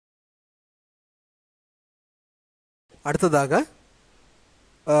அடுத்ததாக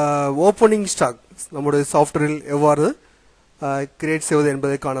opening stock நம்முடைய சாஃப்ட்வேரில் எவ்வாறு கிரியேட் செய்வது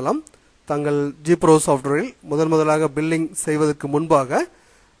என்பதை காணலாம். தங்கள் gPro சாஃப்ட்வேரில் முதலாக பில்லிங் செய்வதற்கு முன்பாக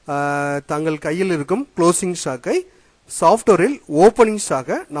தங்கள் கையில் இருக்கும் க்ளோசிங் ஸ்டாக்கை சாஃப்ட்வேரில் ஓப்பனிங்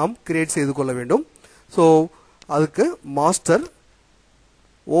ஸ்டாக்கை நாம் கிரியேட் செய்து கொள்ள வேண்டும். ஸோ அதுக்கு master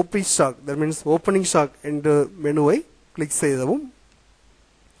OP stock that means opening stock என்ற மெனுவை கிளிக் செய்யவும்.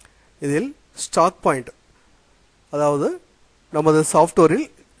 இதில் ஸ்டாக் பாயிண்ட் அதாவது நமது சாஃப்ட்வேரில்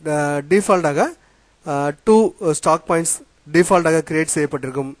டிஃபால்ட்டாக 2 ஸ்டாக் பாயிண்ட்ஸ் டிஃபால்ட்டாக கிரியேட்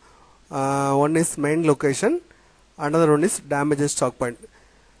செய்யப்பட்டிருக்கும். One is main location, another one is damages stock point.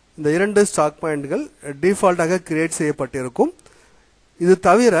 இந்த 2 ஸ்டாக் பாயிண்ட்கள் டிஃபால்ட்டாக கிரியேட் செய்யப்பட்டிருக்கும். இது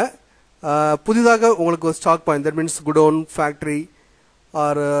தவிர புதிதாக உங்களுக்கு ஒரு stock point that means godown, factory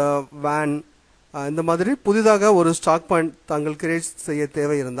R van இந்த மாதிரி புதிதாக ஒரு ஸ்டாக் பாயிண்ட் தாங்கள் கிரியேட் செய்ய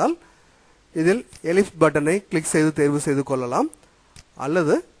தேவை இருந்தால் இதில் எலிப்ஸ் பட்டனை கிளிக் செய்து தேர்வு செய்து கொள்ளலாம்.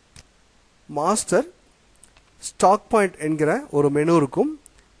 அல்லது மாஸ்டர் ஸ்டாக் பாயிண்ட் என்கிற ஒரு மெனு இருக்கும்.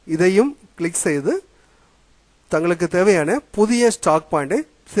 இதையும் கிளிக் செய்து தங்களுக்கு தேவையான புதிய ஸ்டாக் பாயிண்டை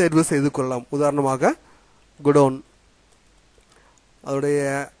தேர்வு செய்து கொள்ளலாம். உதாரணமாக குடோன், அதோடைய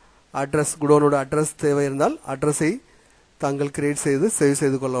அட்ரஸ், குடோனோட அட்ரஸ் தேவை இருந்தால் அட்ரஸை தாங்கள் கிரியேட் செய்து சேவ்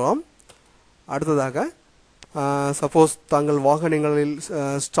செய்து கொள்ளலாம். அடுத்ததாக சப்போஸ் தாங்கள் வாகனங்களில்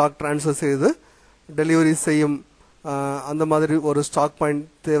ஸ்டாக் டிரான்ஸ்ஃபர் செய்து டெலிவரி செய்யும் அந்த மாதிரி ஒரு ஸ்டாக் பாயிண்ட்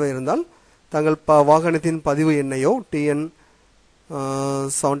தேவை இருந்தால் தாங்கள் வாகனத்தின் பதிவு எண்ணையோ TN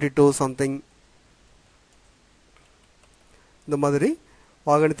 72 சம்திங் இந்த மாதிரி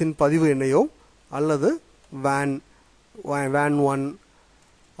வாகனத்தின் பதிவு எண்ணையோ அல்லது வேன் 1,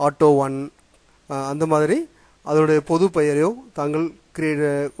 ஆட்டோ 1 அந்த மாதிரி அதனுடைய பொது பெயரையோ தாங்கள்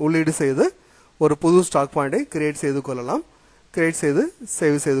உள்ளீடு செய்து ஒரு புது ஸ்டாக் பாயிண்டை கிரியேட் செய்து கொள்ளலாம். கிரியேட் செய்து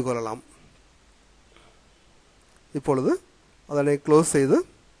சேவ் செய்து கொள்ளலாம். இப்பொழுது அதனை க்ளோஸ் செய்து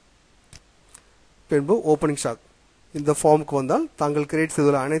பின்பு ஓப்பனிங் ஸ்டாக் இந்த ஃபார்முக்கு வந்தால் தாங்கள் கிரியேட்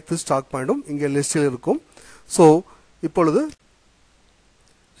செய்துள்ள அனைத்து ஸ்டாக் பாயிண்டும் இங்கே லிஸ்டில் இருக்கும். ஸோ இப்பொழுது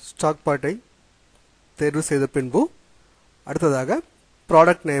ஸ்டாக் பாயிண்டை தேர்வு செய்த பின்பு அடுத்ததாக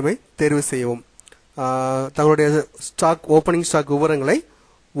ப்ராடக்ட் நேமை தேர்வு செய்யவும். தங்களுடைய ஸ்டாக் ஓப்பனிங் ஸ்டாக் விவரங்களை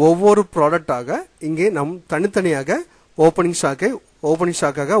ஒவ்வொரு ப்ராடக்டாக இங்கே நாம் தனித்தனியாக ஓப்பனிங்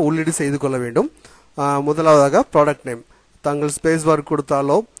ஸ்டாக்காக உள்ளீடு செய்து கொள்ள வேண்டும். முதலாவதாக ப்ராடக்ட் நேம் தாங்கள் ஸ்பேஸ் பார்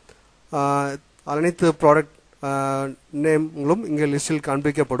கொடுத்தாலோ அனைத்து ப்ராடக்ட் நேம்களும் இங்கே லிஸ்டில்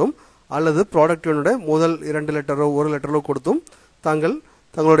காண்பிக்கப்படும். அல்லது ப்ராடக்டினுடைய முதல் 2 லெட்டரோ 1 லெட்டரோ கொடுத்தும்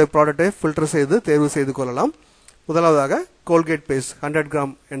தங்களுடைய ப்ராடக்டை ஃபில்டர் செய்து தேர்வு செய்து கொள்ளலாம். முதலாவதாக கோல்கேட் பேஸ்ட் 100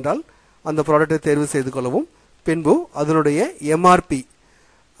 கிராம் என்றால் அந்த ப்ராடக்டை தேர்வு செய்து கொள்ளவும். பின்பு அதனுடைய MRP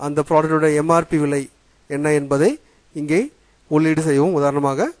அந்த ப்ராடக்டுடைய MRP விலை என்ன என்பதை இங்கே உள்ளீடு செய்யவும்.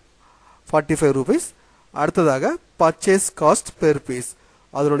 உதாரணமாக 45 ரூபீஸ். அடுத்ததாக பர்ச்சேஸ் காஸ்ட் பெர் பீஸ்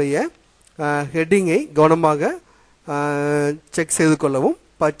அதனுடைய ஹெட்டிங்கை கவனமாக செக் செய்து கொள்ளவும்.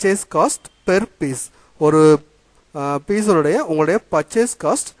 பர்ச்சேஸ் காஸ்ட் பெர் பீஸ் ஒரு பீஸனுடைய உங்களுடைய பர்ச்சேஸ்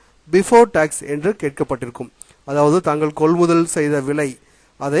காஸ்ட் பிஃபோர் டாக்ஸ் என்று கேட்கப்பட்டிருக்கும். அதாவது தாங்கள் கொள்முதல் செய்த விலை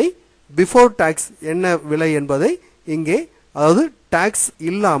அதை பிஃபோர் டாக்ஸ் என்ன விலை என்பதை இங்கே அதாவது டாக்ஸ்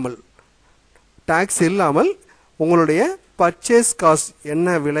இல்லாமல் உங்களுடைய பர்ச்சேஸ் காஸ்ட்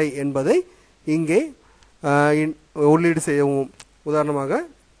என்ன விலை என்பதை இங்கே உள்ளீடு செய்யவும். உதாரணமாக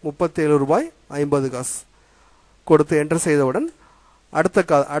 37 ரூபாய் 50 காசு கொடுத்து என்டர் செய்தவுடன்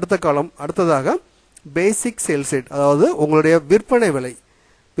அடுத்ததாக பேசிக் சேல்ஸ் ரேட் அதாவது உங்களுடைய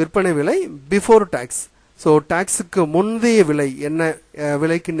விற்பனை விலை பிஃபோர் டாக்ஸ். ஸோ டாக்ஸுக்கு முந்தைய விலை என்ன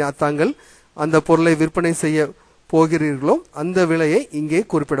விலைக்கு தாங்கள் அந்த பொருளை விற்பனை செய்ய போகிறீர்களோ அந்த விலையை இங்கே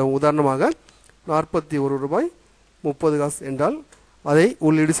குறிப்பிடவும். உதாரணமாக 41 ரூபாய் 30 காசு என்றால் அதை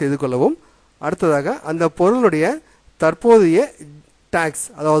உள்ளீடு செய்து கொள்ளவும். அடுத்ததாக அந்த பொருளுடைய தற்போதைய டாக்ஸ்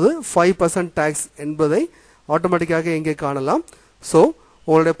அதாவது 5% டாக்ஸ் என்பதை ஆட்டோமேட்டிக்காக இங்கே காணலாம். ஸோ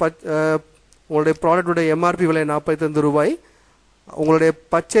உங்களுடைய ப்ராடக்டுடைய MRP விலை 45 ரூபாய், உங்களுடைய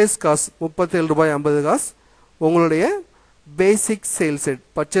பர்ச்சேஸ் காஸ்ட் 37 ரூபாய் 50 காசு, உங்களுடைய பேசிக் சேல்ஸ் ரேட்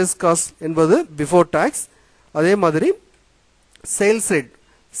பர்ச்சேஸ் காஸ்ட் என்பது பிஃபோர் டாக்ஸ். அதே மாதிரி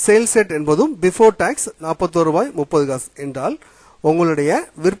சேல்ஸ் ரேட் என்பதும் பிஃபோர் டாக்ஸ் 41 ரூபாய் 30 காசு என்றால் உங்களுடைய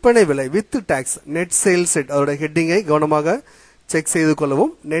விற்பனை விலை with tax net sales rate அதோட ஹெட்டிங்கை கவனமாக செக் செய்து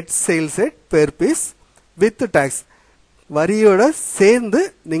கொள்ளவும். Net sales rate per piece with tax வரியோட சேர்ந்து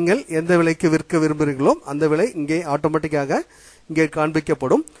நீங்கள் எந்த விலைக்கு விற்க விரும்புகிறீர்களோ அந்த விலை இங்கே ஆட்டோமேட்டிக்காக இங்கே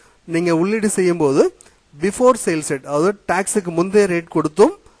காண்பிக்கப்படும். நீங்கள் உள்ளீடு செய்யும் போது பிஃபோர் சேல்ஸ் ரேட் அதாவது டாக்ஸுக்கு முந்தைய ரேட்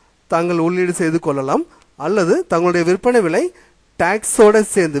கொடுத்தும் தாங்கள் உள்ளீடு செய்து கொள்ளலாம். அல்லது தங்களுடைய விற்பனை விலை டாக்ஸோட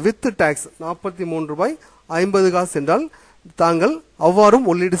சேர்ந்து வித் டாக்ஸ் 43 ரூபாய் 50 காசு என்றால் தாங்கள் அவ்வாறும்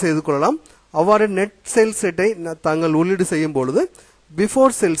உள்ளீடு செய்து கொள்ளலாம். அவ்வாறு நெட் சேல்ஸ் ரேட்டை தாங்கள் உள்ளீடு செய்யும் பொழுது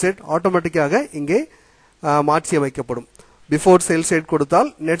பிஃபோர் சேல்ஸ் ரேட் ஆட்டோமேட்டிக்காக இங்கே மாற்றி அமைக்கப்படும். பிஃபோர் சேல்ஸ் ரேட் கொடுத்தால்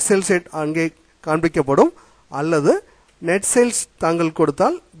நெட் சேல்ஸ் ரேட் அங்கே காண்பிக்கப்படும், அல்லது நெட் சேல்ஸ் தாங்கள்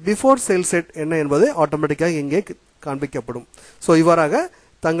கொடுத்தால் பிஃபோர் சேல்ஸ் ரேட் என்ன என்பது ஆட்டோமேட்டிக்காக இங்கே காண்பிக்கப்படும். ஸோ இவ்வாறாக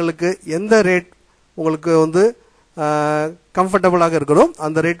தங்களுக்கு எந்த ரேட் உங்களுக்கு வந்து கம்ஃபர்டபுளாக இருக்கிறதோ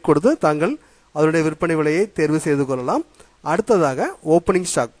அந்த ரேட் கொடுத்து தாங்கள் அதனுடைய விற்பனை விலையை தேர்வு செய்து கொள்ளலாம். அடுத்ததாக ஓப்பனிங்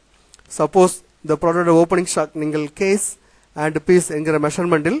ஸ்டாக். சப்போஸ் இந்த ப்ராடக்ட் ஓப்பனிங் ஸ்டாக் நீங்கள் கேஸ் அண்ட் பீஸ் என்கிற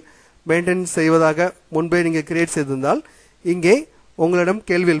மெஷர்மெண்டில் மெயின்டைன் செய்வதாக முன்பே நீங்கள் கிரியேட் செய்திருந்தால் இங்கே உங்களிடம்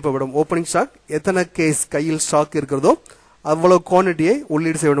கேள்வி எழுப்பப்படும். ஓப்பனிங் ஸ்டாக் எத்தனை கேஸ் கையில் ஸ்டாக் இருக்கிறதோ அவ்வளவு குவான்டிட்டியை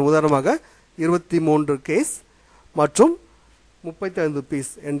உள்ளீடு செய்ய வேண்டும். உதாரணமாக 23 கேஸ் மற்றும் 35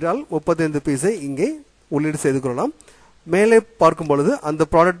 பீஸ் என்றால் 35 பீஸை இங்கே உள்ளீடு செய்து கொள்ளலாம். மேலே பார்க்கும் பொழுது அந்த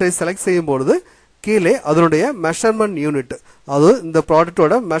ப்ராடக்டை செலக்ட் செய்யும் பொழுது கீழே அதனுடைய மெஷர்மெண்ட் யூனிட், அதாவது இந்த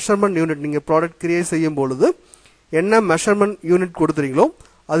ப்ராடக்டோட மெஷர்மெண்ட் யூனிட் நீங்கள் ப்ராடக்ட் கிரியேட் செய்யும் பொழுது என்ன மெஷர்மெண்ட் யூனிட் கொடுத்துறீங்களோ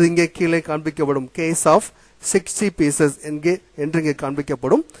அது இங்கே கீழே காண்பிக்கப்படும். கேஸ் ஆஃப் 60 பீசஸ் என்று இங்கே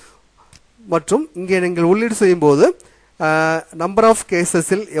காண்பிக்கப்படும். மற்றும் இங்கே நீங்கள் உள்ளீடு செய்யும் போது நம்பர் ஆஃப்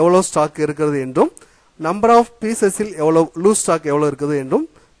கேசஸில் எவ்வளோ ஸ்டாக் இருக்கிறது என்றும் நம்பர் ஆஃப் பீசஸில் எவ்வளோ லூஸ் ஸ்டாக் எவ்வளோ இருக்குது என்றும்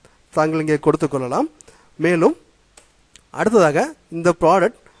தாங்கள் இங்கே கொடுத்து கொள்ளலாம். மேலும் அடுத்ததாக இந்த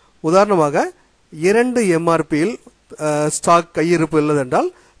ப்ராடக்ட் உதாரணமாக 2 எம்ஆர்பியில் ஸ்டாக் கையிருப்பு உள்ளதென்றால்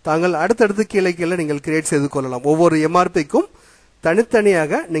தாங்கள் அடுத்தடுத்து கீழே கீழே நீங்கள் கிரியேட் செய்து கொள்ளலாம். ஒவ்வொரு எம்ஆர்பிக்கும்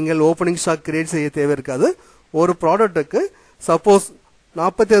தனித்தனியாக நீங்கள் ஓப்பனிங் ஸ்டாக் கிரியேட் செய்ய தேவை இருக்காது. ஒரு ப்ராடக்ட்டுக்கு சப்போஸ்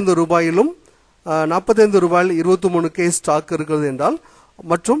 45 ரூபாயிலும் 45 ரூபாயில் 23 கேஸ் ஸ்டாக் இருக்கிறது என்றால்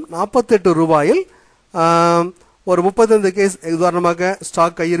மற்றும் 48 ரூபாயில் ஒரு 35 கேஸ் உதாரணமாக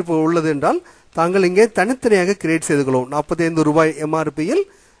ஸ்டாக் கையிருப்பு உள்ளது என்றால் தாங்கள் இங்கே தனித்தனியாக கிரியேட் செய்து கொள்வோம். 45 ரூபாய் எம்ஆர்பியில்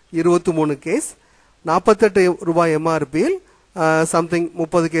 23 கேஸ், 48 ரூபாய் எம்ஆர்பியில் சம்திங்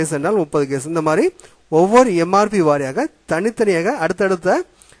 30 கேஸ் என்றால் 30 கேஸ். இந்த மாதிரி ஒவ்வொரு எம்ஆர்பி வாரியாக தனித்தனியாக அடுத்தடுத்த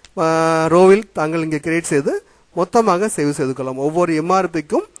ரோவில் தாங்கள் இங்கே கிரியேட் செய்து மொத்தமாக சேவ் செய்து கொள்ளலாம். ஒவ்வொரு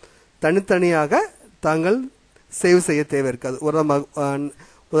எம்ஆர்பிக்கும் தனித்தனியாக தாங்கள் சேவ் செய்ய தேவை இருக்காது.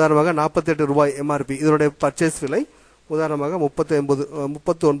 உதாரணமாக 48 ரூபாய் எம்ஆர்பி, இதனுடைய பர்ச்சேஸ் விலை உதாரணமாக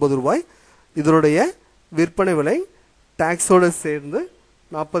 39 ரூபாய், இதனுடைய விற்பனை விலை டாக்ஸோடு சேர்ந்து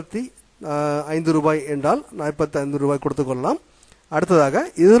 45 ரூபாய் என்றால் 45 ரூபாய் கொடுத்து கொள்ளலாம். அடுத்ததாக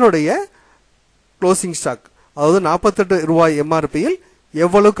இதனுடைய க்ளோசிங் ஸ்டாக், அதாவது 48 ரூபாய் எம்ஆர்பியில்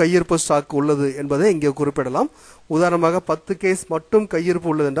எவ்வளவு கையிருப்பு ஸ்டாக் உள்ளது என்பதை இங்கே குறிப்பிடலாம். உதாரணமாக 10 கேஸ் மட்டும் கையிருப்பு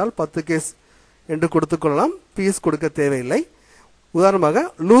உள்ளது என்றால் 10 கேஸ் என்று கொடுத்துக் கொள்ளலாம், பீஸ் கொடுக்க தேவையில்லை. உதாரணமாக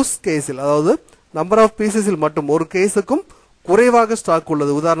லூஸ் கேஸில், அதாவது நம்பர் ஆஃப் பீசஸில் மட்டும் ஒரு கேஸுக்கும் குறைவாக ஸ்டாக்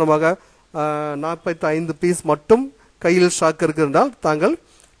உள்ளது, உதாரணமாக 45 பீஸ் மட்டும் கையில் ஸ்டாக் இருக்கிறதால் தாங்கள்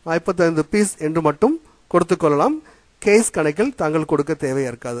 45 பீஸ் என்று மட்டும் கொடுத்து கொள்ளலாம். கேஸ் கணக்கில் தாங்கள் கொடுக்க தேவை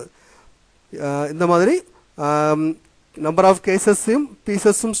இருக்காது. இந்த மாதிரி நம்பர் ஆஃப் கேசஸும்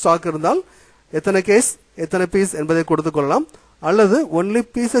பீசஸும் ஸ்டாக் இருந்தால் எத்தனை கேஸ் எத்தனை பீஸ் என்பதை கொடுத்து கொள்ளலாம். அல்லது ஒன்லி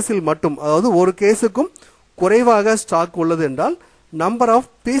பீசஸில் மட்டும், அதாவது ஒரு கேஸுக்கும் குறைவாக ஸ்டாக் உள்ளது என்றால் நம்பர் ஆஃப்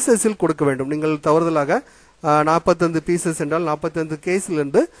பீசஸில் கொடுக்க வேண்டும். நீங்கள் தவறுதலாக 45 பீசஸ் என்றால் 45 கேஸில்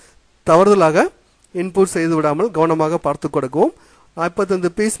என்று தவறுதலாக இன்புட் செய்து விடாமல் கவனமாக பார்த்து கொடுக்கவும்.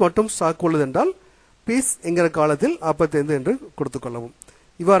 45 பீஸ் மட்டும் ஸ்டாக் உள்ளது என்றால் பீஸ் என்கிற காலத்தில் 45 என்று கொடுத்துக் கொள்ளவும்.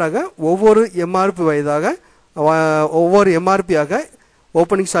 இவ்வாறாக ஒவ்வொரு எம்ஆர்பி வயதாக ஒவ்வொரு எம்ஆர்பியாக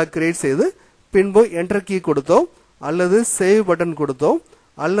ஓப்பனிங் ஸ்டாக் கிரியேட் செய்து பின்பு என்டர் கீ கொடுத்தோ அல்லது சேவ் பட்டன் கொடுத்தோ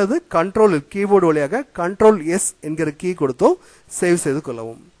அல்லது கண்ட்ரோல் கீபோர்டு வழியாக கண்ட்ரோல் எஸ் என்கிற கீ கொடுத்தோ சேவ் செய்து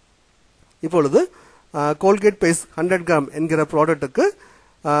கொள்ளவும். இப்பொழுது கோல்கேட் பேஸ்ட் 100 கிராம் என்கிற ப்ராடக்ட்டுக்கு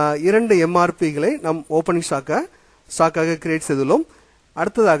 2 எம்ஆர்பிகளை நம் ஓப்பனிங் ஸ்டாக்காக கிரியேட் செய்துள்ளோம்.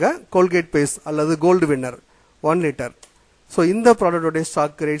 அடுத்ததாக கோல்கேட் பேஸ்ட் அல்லது கோல்டு வின்னர் 1 லிட்டர். ஸோ இந்த ப்ராடக்டோடைய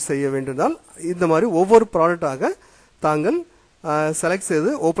ஸ்டாக் கிரியேட் செய்ய வேண்டியதால் இந்த மாதிரி ஒவ்வொரு ப்ராடக்டாக தாங்கள் செலக்ட் செய்து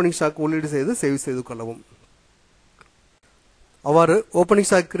ஓப்பனிங் ஸ்டாக் உள்ளீடு செய்து சேவ் செய்து கொள்ளவும். அவ்வாறு ஓப்பனிங்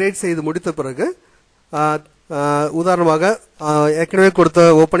ஸ்டாக் கிரியேட் செய்து முடித்த பிறகு உதாரணமாக ஏற்கனவே கொடுத்த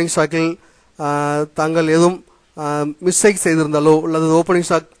ஓப்பனிங் ஸ்டாக்கில் தாங்கள் எதுவும் மிஸ்டேக் செய்திருந்தாலோ அல்லது ஓப்பனிங்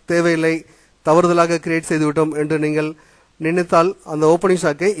ஸ்டாக் தேவையில்லை தவறுதலாக கிரியேட் செய்துவிட்டோம் என்று நீங்கள் நினைத்தால் அந்த ஓப்பனிங்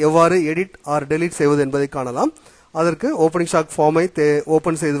ஸ்டாக்கை எவ்வாறு எடிட் ஆர் டெலீட் செய்வது என்பதை காணலாம். அதற்கு ஓப்பனிங் ஸ்டாக் ஃபார்மை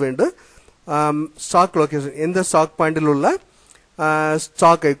ஓப்பன் செய்து வேண்டும். ஸ்டாக் லொகேஷன், எந்த ஸ்டாக் பாயிண்டில் உள்ள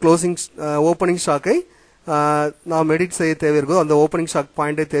ஸ்டாக்கை க்ளோசிங் ஓப்பனிங் ஸ்டாக்கை நாம் எடிட் செய்ய தேவை இருக்கோ அந்த ஓப்பனிங் ஸ்டாக்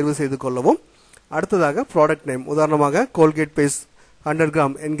பாயிண்டை தேர்வு செய்து கொள்ளவும். அடுத்ததாக ப்ராடக்ட் நேம், உதாரணமாக கோல்கேட் பேஸ்ட் 100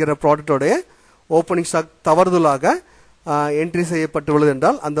 கிராம் என்கிற ப்ராடக்டோடைய ஓப்பனிங் ஸ்டாக் தவறுதலாக என்ட்ரி செய்யப்பட்டுள்ளது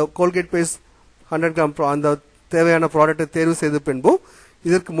என்றால் அந்த கோல்கேட் பேஸ்ட் 100 கிராம் அந்த தேவையான ப்ராடக்டை தேர்வு செய்த பின்பு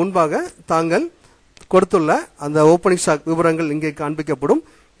இதற்கு முன்பாக தாங்கள் கொடுத்துள்ள அந்த ஓப்பனிங் ஸ்டாக் விவரங்கள் இங்கே காண்பிக்கப்படும்.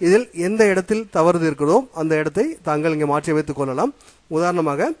 இதில் எந்த இடத்தில் தவறு இருக்கிறதோ அந்த இடத்தை தாங்கள் இங்கே மாற்றி அமைத்துக் கொள்ளலாம்.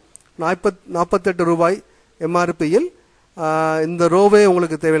 உதாரணமாக 48 ரூபாய் எம்ஆர்பியில் இந்த ரோவே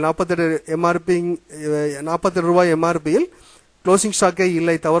உங்களுக்கு தேவை. 48 ரூபாய் எம்ஆர்பியில் க்ளோசிங் ஸ்டாக்கே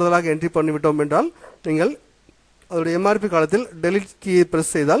இல்லை, தவறுதலாக என்ட்ரி பண்ணிவிட்டோம் என்றால் நீங்கள் அதோடைய எம்ஆர்பி காலத்தில் டெலிட் கீயை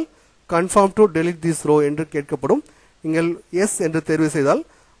பிரஸ் செய்தால் confirm to delete this row என்று கேட்கப்படும். நீங்கள் எஸ் என்று தேர்வு செய்தால்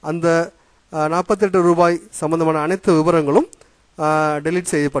அந்த 48 ரூபாய் சம்பந்தமான அனைத்து விவரங்களும்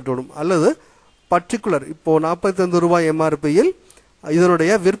டெலிட் செய்யப்பட்டுவிடும். அல்லது பர்டிகுலர் இப்போ 45 ரூபாய் எம்ஆர்பியில்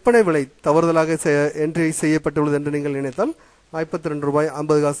இதனுடைய விற்பனை விலை தவறுதலாக என்ட்ரி செய்யப்பட்டுள்ளது என்று நீங்கள் நினைத்தால் 42 ரூபாய்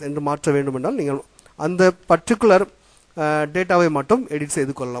 50 காசு என்று மாற்ற வேண்டும் என்றால் நீங்கள் அந்த பர்டிகுலர் டேட்டாவை மட்டும் எடிட்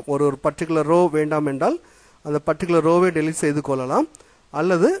செய்து கொள்ளலாம். ஒரு பர்டிகுலர் ரோ வேண்டாம் என்றால் அந்த பர்டிகுலர் ரோவை டெலிட் செய்து கொள்ளலாம்.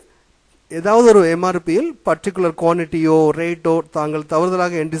 அல்லது ஏதாவது ஒரு எம்ஆர்பியில் பர்டிகுலர் குவான்டிட்டியோ ரேட்டோ தாங்கள்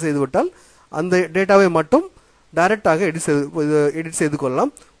தவறுதலாக என்ட்ரி செய்துவிட்டால் அந்த டேட்டாவை மட்டும் டைரக்டாக எடிட் செய்து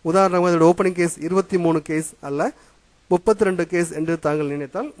கொள்ளலாம். உதாரணமாக இதோட ஓப்பனிங் கேஸ் 23 கேஸ் அல்ல 32 கேஸ் என்று தாங்கள்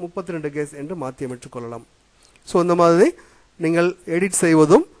நினைத்தால் 32 கேஸ் என்று மாற்றி அமைத்துக் கொள்ளலாம். ஸோ இந்த மாதிரி நீங்கள் எடிட்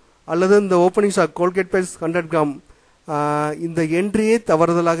செய்வதும் அல்லது இந்த opening stock Colgate paste 100 gram இந்த என்ட்ரியே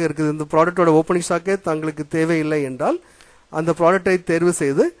தவறுதலாக இருக்குது, இந்த ப்ராடக்டோட ஓப்பனிங் ஸ்டாக்கே தங்களுக்கு தேவையில்லை என்றால் அந்த ப்ராடக்டை தேர்வு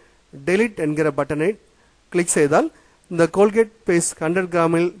செய்து டெலிட் என்கிற பட்டனை கிளிக் செய்தால் இந்த கோல்கேட் பேஸ்ட் 100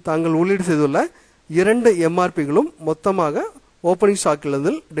 கிராமில் தாங்கள் உள்ளீடு செய்துள்ள 2 எம்ஆர்பிகளும் மொத்தமாக ஓப்பனிங்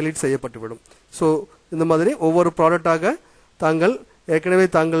ஸ்டாக்கிலிருந்து டெலிட் செய்யப்பட்டுவிடும். ஸோ இந்த மாதிரி ஒவ்வொரு ப்ராடக்டாக தாங்கள் ஏற்கனவே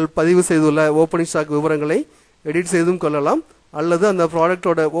தாங்கள் பதிவு செய்துள்ள ஓப்பனிங் ஸ்டாக் விவரங்களை எடிட் செய்தும் கொள்ளலாம். அல்லது அந்த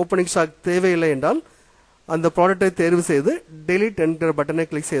ப்ராடக்டோட ஓப்பனிங் ஸ்டாக் தேவையில்லை என்றால் அந்த ப்ராடக்டை தேர்வு செய்து டெலிட் என்கிற பட்டனை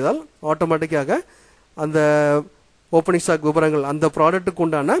கிளிக் செய்தால் ஆட்டோமேட்டிக்காக அந்த ஓப்பனிங் ஸ்டாக் விவரங்கள் அந்த ப்ராடக்ட்டுக்கு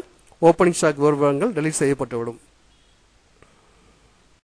உண்டான ஓப்பனிங் ஸ்டாக் விவரங்கள் டெலிட் செய்யப்பட்டுவிடும்.